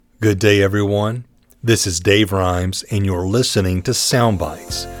Good day, everyone. This is Dave Rhymes, and you're listening to Sound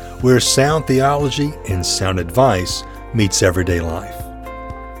Bites, where sound theology and sound advice meets everyday life.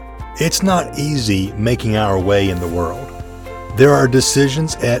 It's not easy making our way in the world. There are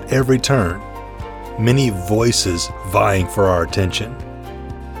decisions at every turn, many voices vying for our attention.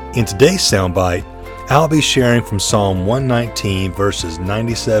 In today's soundbite, I'll be sharing from Psalm 119, verses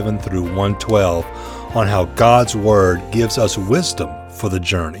 97 through 112, on how God's Word gives us wisdom for the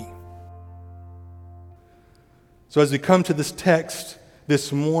journey. So as we come to this text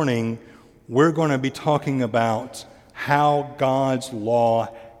this morning, we're going to be talking about how God's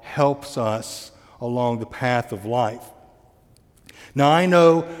law helps us along the path of life. Now, I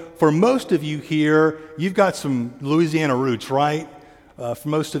know for most of you here, you've got some Louisiana roots, right? For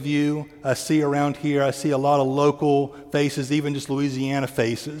most of you, I see around here, I see a lot of local faces, even just Louisiana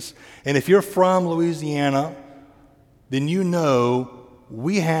faces. And if you're from Louisiana, then you know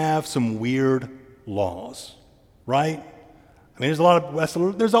we have some weird laws, right? I mean, there's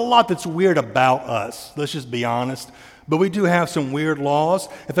a lot that's weird about us. Let's just be honest. But we do have some weird laws.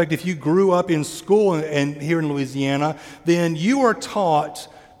 In fact, if you grew up in school and here in Louisiana, then you are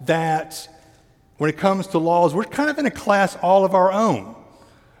taught that when it comes to laws, we're kind of in a class all of our own.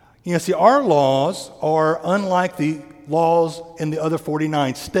 You know, see, our laws are unlike the laws in the other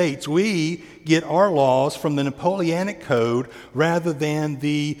 49 states. We get our laws from the Napoleonic Code rather than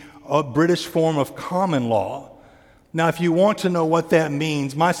the British form of common law. Now, if you want to know what that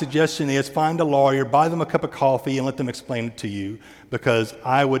means, my suggestion is find a lawyer, buy them a cup of coffee, and let them explain it to you, because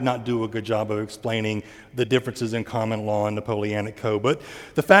I would not do a good job of explaining the differences in common law and Napoleonic Code. But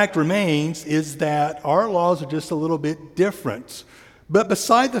the fact remains is that our laws are just a little bit different. But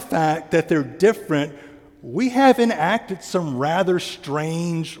beside the fact that they're different, we have enacted some rather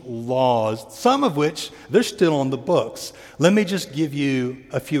strange laws, some of which they're still on the books. Let me just give you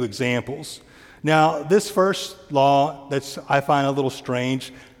a few examples. Now, this first law that I find a little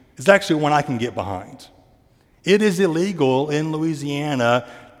strange is actually one I can get behind. It is illegal in Louisiana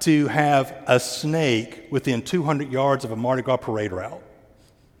to have a snake within 200 yards of a Mardi Gras parade route.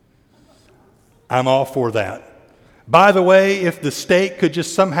 I'm all for that. By the way, if the state could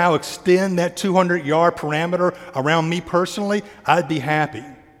just somehow extend that 200-yard parameter around me personally, I'd be happy.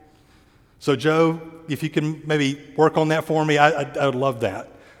 So, Joe, if you can maybe work on that for me, I would love that.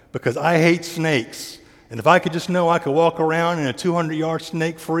 Because I hate snakes. And if I could just know I could walk around in a 200-yard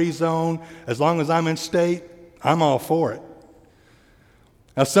snake-free zone as long as I'm in state, I'm all for it.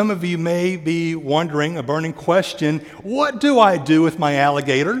 Now, some of you may be wondering, a burning question, what do I do with my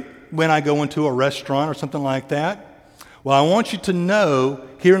alligator when I go into a restaurant or something like that? Well, I want you to know,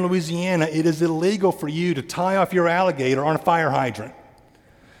 here in Louisiana, it is illegal for you to tie off your alligator on a fire hydrant.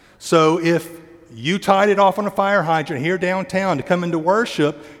 So if you tied it off on a fire hydrant here downtown to come into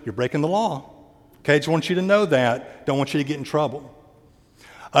worship, you're breaking the law. Okay, I just want you to know that. Don't want you to get in trouble.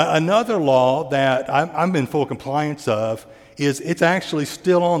 Another law that I'm in full compliance of is it's actually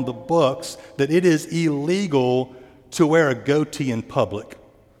still on the books that it is illegal to wear a goatee in public.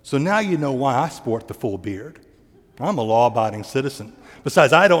 So now you know why I sport the full beard. I'm a law-abiding citizen.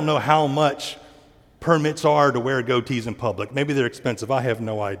 Besides, I don't know how much permits are to wear goatees in public. Maybe they're expensive. I have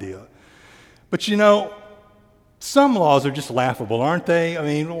no idea. But you know, some laws are just laughable, aren't they? I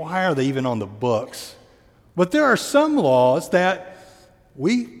mean, why are they even on the books? But there are some laws that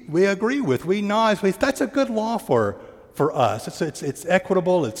we agree with. We nod with. That's a good law for us. It's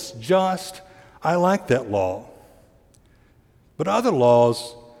equitable. It's just. I like that law. But other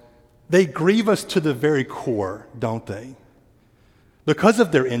laws, they grieve us to the very core, don't they? Because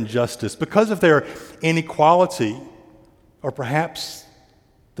of their injustice, because of their inequality, or perhaps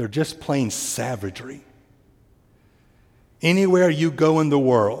they're just plain savagery. Anywhere you go in the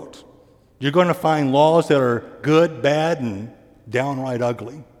world, you're going to find laws that are good, bad, and downright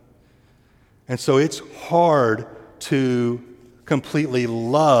ugly. And so it's hard to completely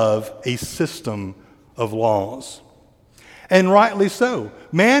love a system of laws. And rightly so.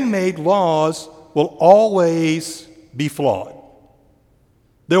 Man-made laws will always be flawed.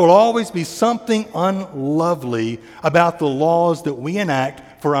 There will always be something unlovely about the laws that we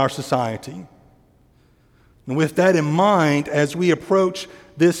enact for our society. And with that in mind, as we approach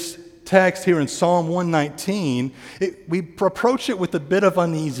this text here in Psalm 119, we approach it with a bit of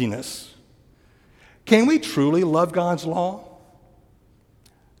uneasiness. Can we truly love God's law?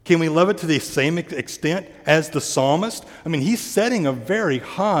 Can we love it to the same extent as the psalmist? I mean, he's setting a very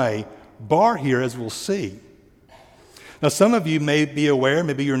high bar here, as we'll see. Now, some of you may be aware,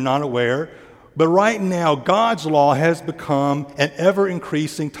 maybe you're not aware, but right now, God's law has become an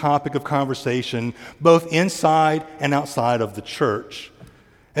ever-increasing topic of conversation, both inside and outside of the church.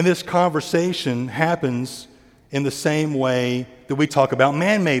 And this conversation happens in the same way that we talk about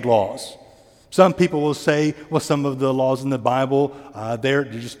man-made laws. Some people will say, well, some of the laws in the Bible, they're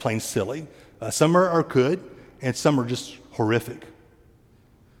just plain silly. Some are good, and some are just horrific.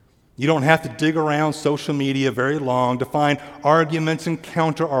 You don't have to dig around social media very long to find arguments and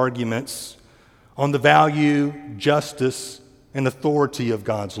counter-arguments on the value, justice, and authority of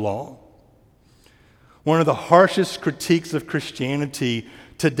God's law. One of the harshest critiques of Christianity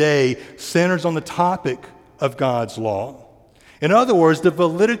today centers on the topic of God's law. In other words, the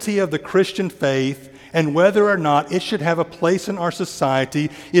validity of the Christian faith and whether or not it should have a place in our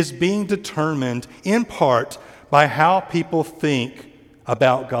society is being determined in part by how people think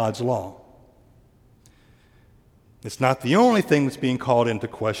about God's law. It's not the only thing that's being called into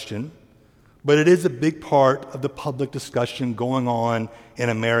question, but it is a big part of the public discussion going on in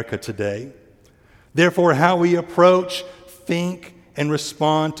America today. Therefore, how we approach, think, and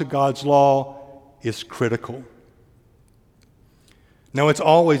respond to God's law is critical. Now, it's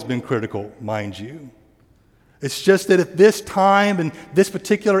always been critical, mind you. It's just that at this time and this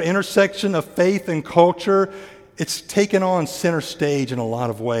particular intersection of faith and culture, it's taken on center stage in a lot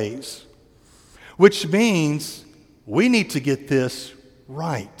of ways, which means we need to get this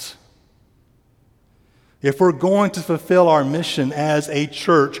right. If we're going to fulfill our mission as a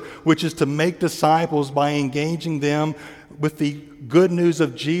church, which is to make disciples by engaging them with the good news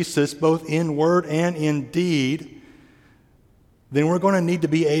of Jesus, both in word and in deed, then we're going to need to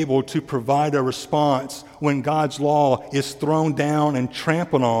be able to provide a response when God's law is thrown down and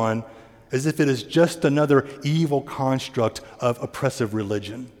trampled on as if it is just another evil construct of oppressive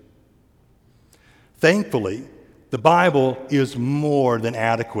religion. Thankfully, the Bible is more than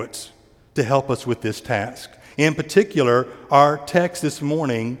adequate to help us with this task. In particular, our text this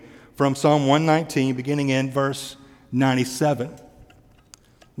morning from Psalm 119, beginning in verse 97.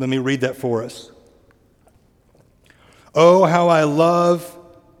 Let me read that for us. Oh, how I love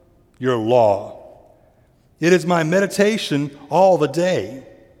your law. It is my meditation all the day.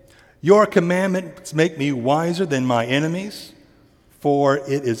 Your commandments make me wiser than my enemies, for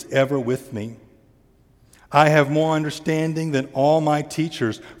it is ever with me. I have more understanding than all my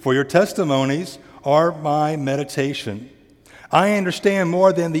teachers, for your testimonies are my meditation. I understand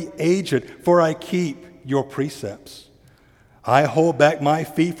more than the aged, for I keep your precepts. I hold back my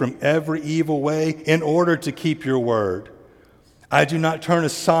feet from every evil way in order to keep your word. I do not turn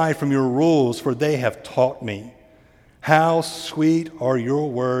aside from your rules, for they have taught me. How sweet are your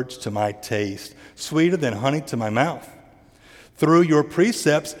words to my taste, sweeter than honey to my mouth. Through your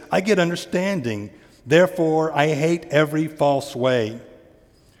precepts I get understanding. Therefore I hate every false way.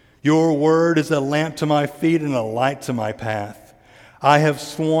 Your word is a lamp to my feet and a light to my path. I have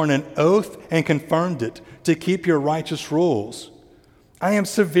sworn an oath and confirmed it to keep your righteous rules. I am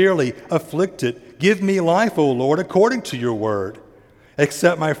severely afflicted. Give me life, O Lord, according to your word.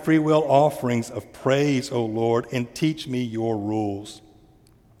 Accept my free will offerings of praise, O Lord, and teach me your rules.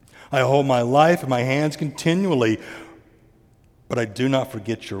 I hold my life in my hands continually, but I do not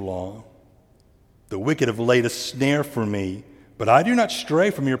forget your law. The wicked have laid a snare for me, but I do not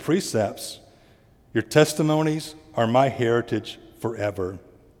stray from your precepts. Your testimonies are my heritage forever,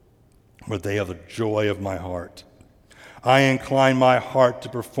 for they are the joy of my heart. I incline my heart to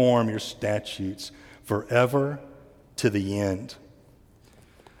perform your statutes forever to the end.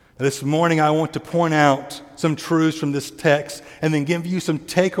 This morning I want to point out some truths from this text and then give you some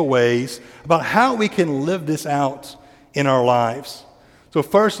takeaways about how we can live this out in our lives. So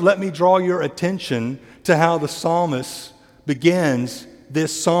first, let me draw your attention to how the psalmist begins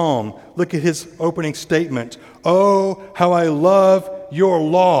this psalm. Look at his opening statement. Oh, how I love your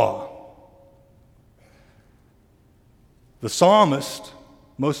law. The psalmist,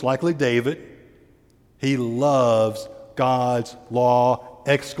 most likely David, he loves God's law,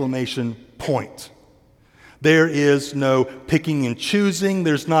 exclamation point. There is no picking and choosing.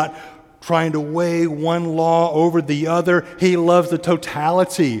 There's not trying to weigh one law over the other. He loves the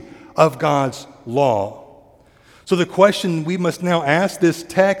totality of God's law. So the question we must now ask this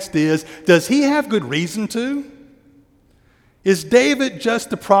text is, does he have good reason to? Is David just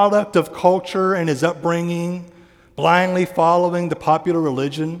the product of culture and his upbringing, blindly following the popular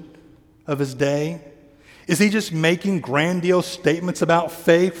religion of his day? Is he just making grandiose statements about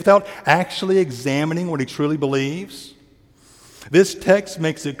faith without actually examining what he truly believes? This text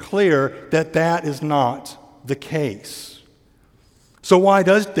makes it clear that that is not the case. So why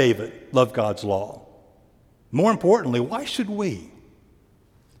does David love God's law? More importantly, why should we?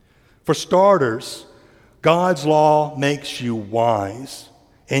 For starters, God's law makes you wise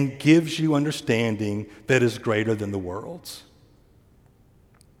and gives you understanding that is greater than the world's.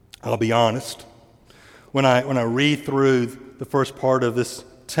 I'll be honest. When I read through the first part of this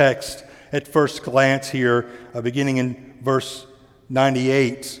text, at first glance here, beginning in verse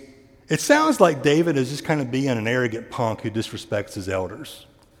 98, it sounds like David is just kind of being an arrogant punk who disrespects his elders,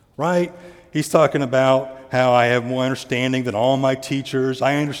 right? He's talking about how I have more understanding than all my teachers.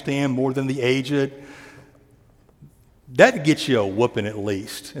 I understand more than the aged. That gets you a whooping at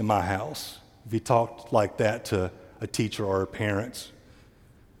least in my house if you talk like that to a teacher or a parent.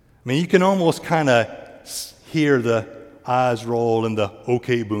 I mean, you can almost kind of hear the eyes roll and the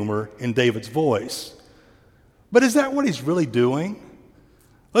okay boomer in David's voice. But is that what he's really doing?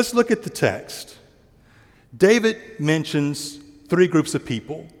 Let's look at the text. David mentions three groups of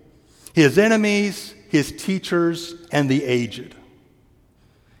people: his enemies, his teachers, and the aged.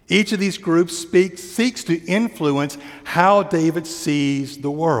 Each of these groups seeks to influence how David sees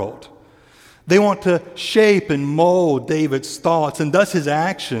the world. They want to shape and mold David's thoughts and thus his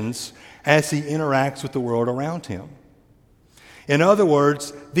actions as he interacts with the world around him. In other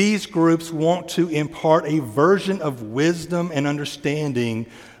words, these groups want to impart a version of wisdom and understanding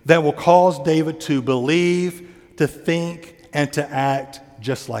that will cause David to believe, to think, and to act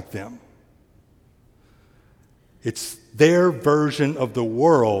just like them. It's their version of the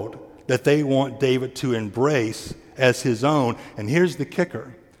world that they want David to embrace as his own. And here's the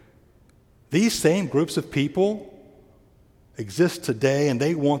kicker. These same groups of people exist today, and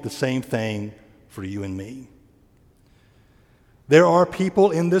they want the same thing for you and me. There are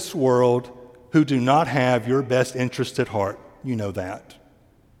people in this world who do not have your best interest at heart. You know that.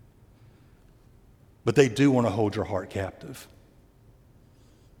 But they do want to hold your heart captive.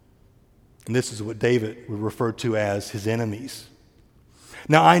 And this is what David would refer to as his enemies.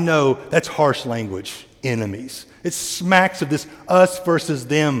 Now, I know that's harsh language, enemies. It smacks of this us versus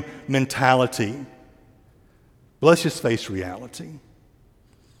them mentality. But let's just face reality.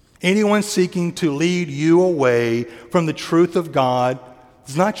 Anyone seeking to lead you away from the truth of God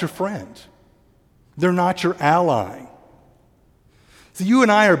is not your friend. They're not your ally. So you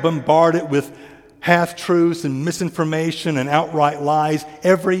and I are bombarded with half-truths and misinformation and outright lies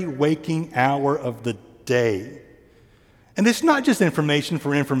every waking hour of the day. And it's not just information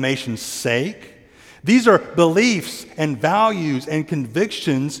for information's sake. These are beliefs and values and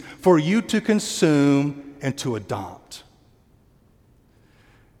convictions for you to consume and to adopt.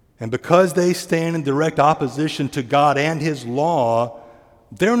 And because they stand in direct opposition to God and His law,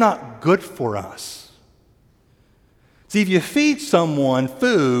 they're not good for us. See, if you feed someone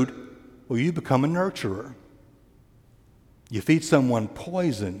food, well, you become a nurturer. You feed someone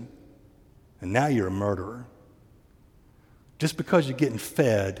poison, and now you're a murderer. Just because you're getting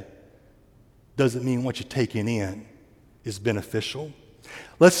fed doesn't mean what you're taking in is beneficial.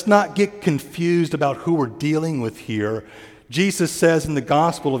 Let's not get confused about who we're dealing with here. Jesus says in the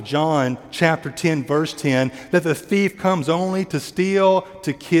Gospel of John, chapter 10, verse 10, that the thief comes only to steal,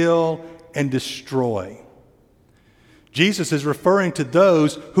 to kill, and destroy. Jesus is referring to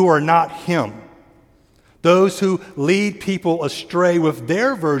those who are not Him, those who lead people astray with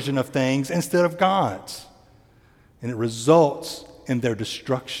their version of things instead of God's, and it results in their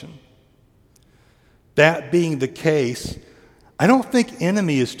destruction. That being the case, I don't think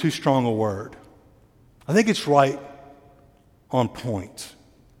enemy is too strong a word. I think it's right on point.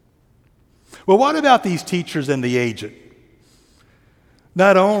 Well, what about these teachers and the aged?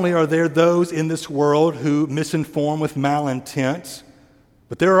 Not only are there those in this world who misinform with malintent,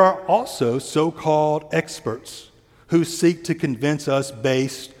 but there are also so-called experts who seek to convince us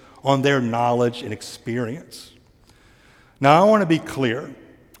based on their knowledge and experience. Now, I want to be clear.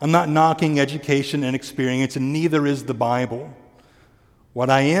 I'm not knocking education and experience, and neither is the Bible. What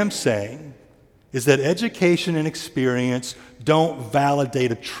I am saying is that education and experience don't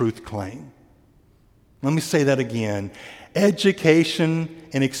validate a truth claim. Let me say that again. Education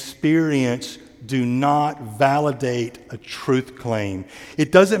and experience do not validate a truth claim.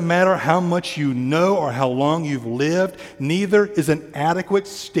 It doesn't matter how much you know or how long you've lived, neither is an adequate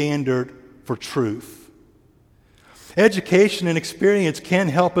standard for truth. Education and experience can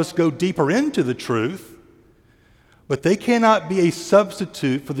help us go deeper into the truth, but they cannot be a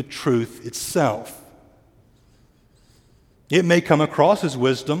substitute for the truth itself. It may come across as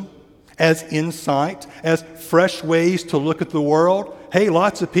wisdom, as insight, as fresh ways to look at the world. Hey,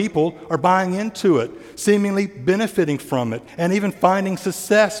 lots of people are buying into it, seemingly benefiting from it, and even finding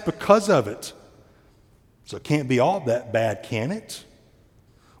success because of it. So it can't be all that bad, can it?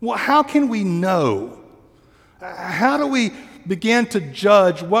 Well, how can we know? How do we begin to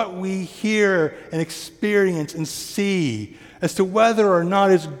judge what we hear and experience and see as to whether or not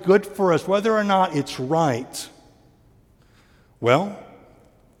it's good for us, whether or not it's right? Well,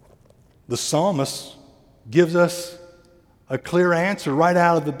 the psalmist gives us a clear answer right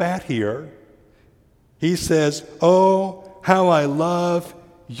out of the bat here. He says, "Oh, how I love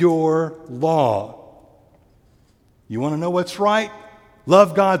your law." You want to know what's right?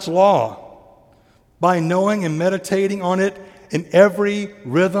 Love God's law by knowing and meditating on it in every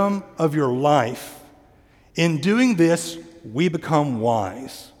rhythm of your life. In doing this, we become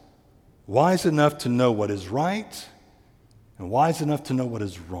wise. Wise enough to know what is right and wise enough to know what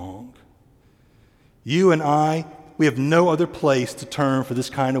is wrong. You and I, we have no other place to turn for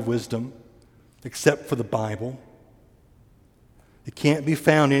this kind of wisdom except for the Bible. It can't be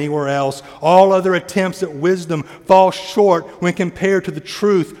found anywhere else. All other attempts at wisdom fall short when compared to the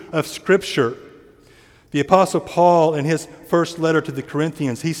truth of Scripture. The Apostle Paul, in his first letter to the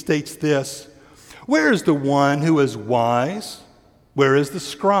Corinthians, he states this: "Where is the one who is wise? Where is the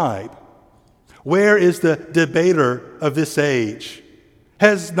scribe? Where is the debater of this age?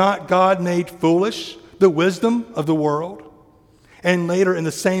 Has not God made foolish the wisdom of the world?" And later in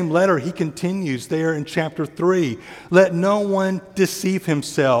the same letter, he continues there in chapter 3, "Let no one deceive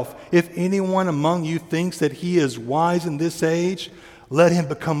himself. If anyone among you thinks that he is wise in this age, let him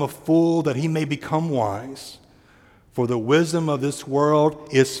become a fool that he may become wise. For the wisdom of this world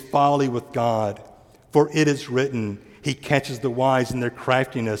is folly with God. For it is written, He catches the wise in their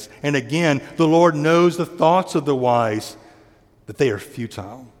craftiness. And again, the Lord knows the thoughts of the wise, that they are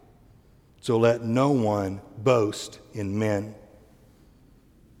futile. So let no one boast in men."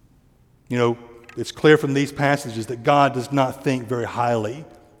 You know, it's clear from these passages that God does not think very highly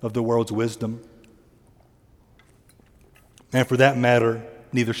of the world's wisdom. And for that matter,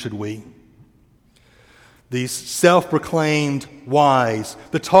 neither should we. These self-proclaimed wise,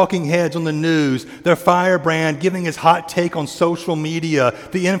 the talking heads on the news, their firebrand giving his hot take on social media,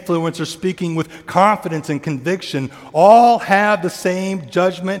 the influencer speaking with confidence and conviction, all have the same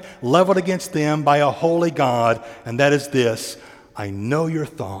judgment leveled against them by a holy God, and that is this: "I know your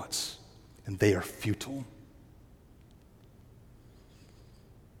thoughts, and they are futile."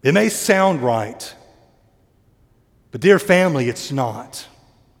 It may sound right, but dear family, it's not.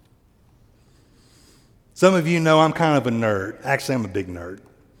 Some of you know I'm kind of a nerd. Actually, I'm a big nerd.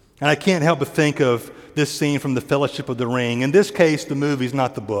 And I can't help but think of this scene from The Fellowship of the Ring. In this case, the movies,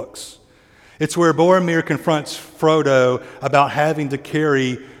 not the books. It's where Boromir confronts Frodo about having to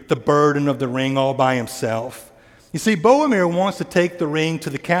carry the burden of the ring all by himself. You see, Boromir wants to take the ring to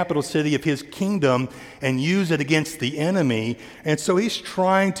the capital city of his kingdom and use it against the enemy, and so he's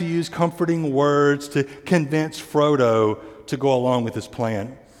trying to use comforting words to convince Frodo to go along with his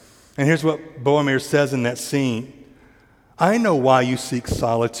plan. And here's what Boromir says in that scene: "I know why you seek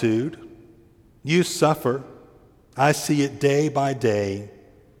solitude. You suffer. I see it day by day.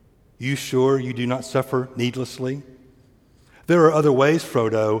 You sure you do not suffer needlessly? There are other ways,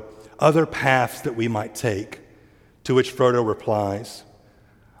 Frodo, other paths that we might take." To which Frodo replies,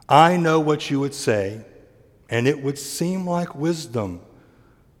 "I know what you would say, and it would seem like wisdom,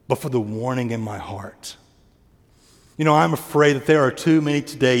 but for the warning in my heart." You know, I'm afraid that there are too many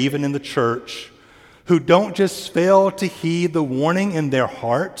today, even in the church, who don't just fail to heed the warning in their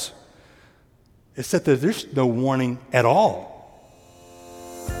heart, it's that there's no warning at all.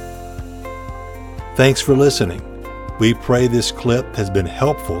 Thanks for listening. We pray this clip has been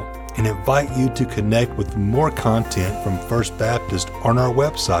helpful and invite you to connect with more content from First Baptist on our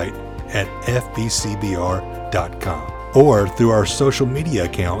website at fbcbr.com or through our social media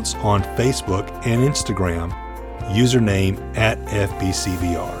accounts on Facebook and Instagram, username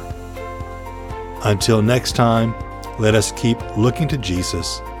 @FBCBR. Until next time, let us keep looking to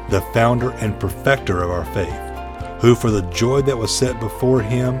Jesus, the founder and perfecter of our faith, who for the joy that was set before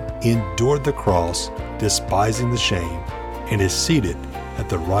him endured the cross, despising the shame, and is seated at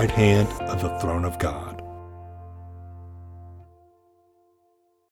the right hand of the throne of God.